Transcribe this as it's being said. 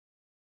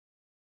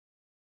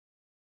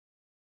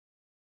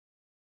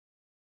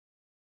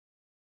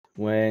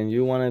when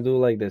you want to do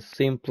like the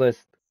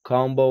simplest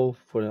combo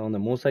for on the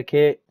Musa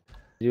kit,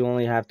 you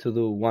only have to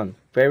do one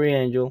Fairy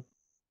Angel,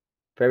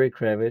 Fairy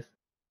Crevice,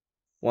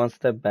 one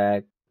step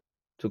back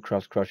to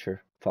Cross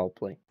Crusher, foul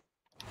play.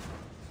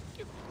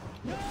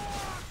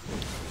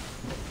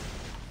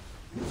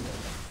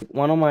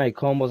 One of my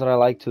combos that I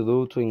like to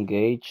do to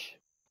engage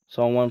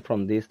someone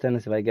from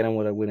distance if I get him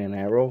with an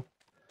arrow,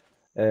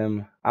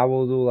 I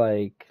will do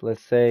like,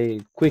 let's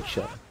say, quick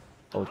shot.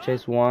 I'll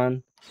chase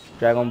one,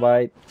 Dragon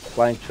Bite,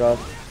 Flying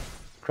Thrust,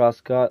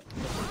 Cross Cut,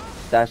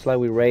 Dash Light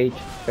with Rage,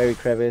 Fairy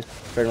Crevice,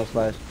 Infernal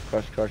Slash,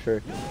 Crush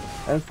Crusher,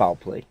 and Foul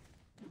Play.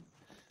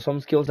 Some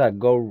skills that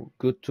go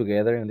good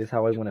together, and this is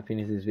how I want to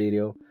finish this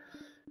video.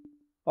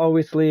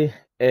 Obviously,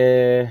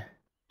 Fairy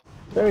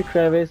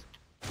Crevice,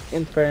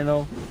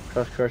 Inferno,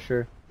 Crush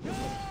Crusher,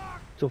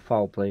 to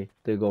Foul Play.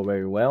 They go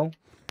very well.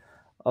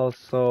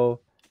 Also,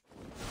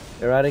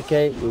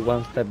 Eradicate with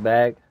one step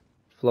back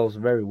flows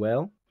very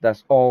well.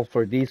 That's all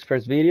for this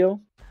first video.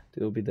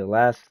 It will be the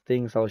last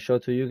things I'll show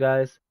to you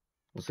guys.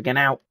 Once again,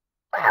 out.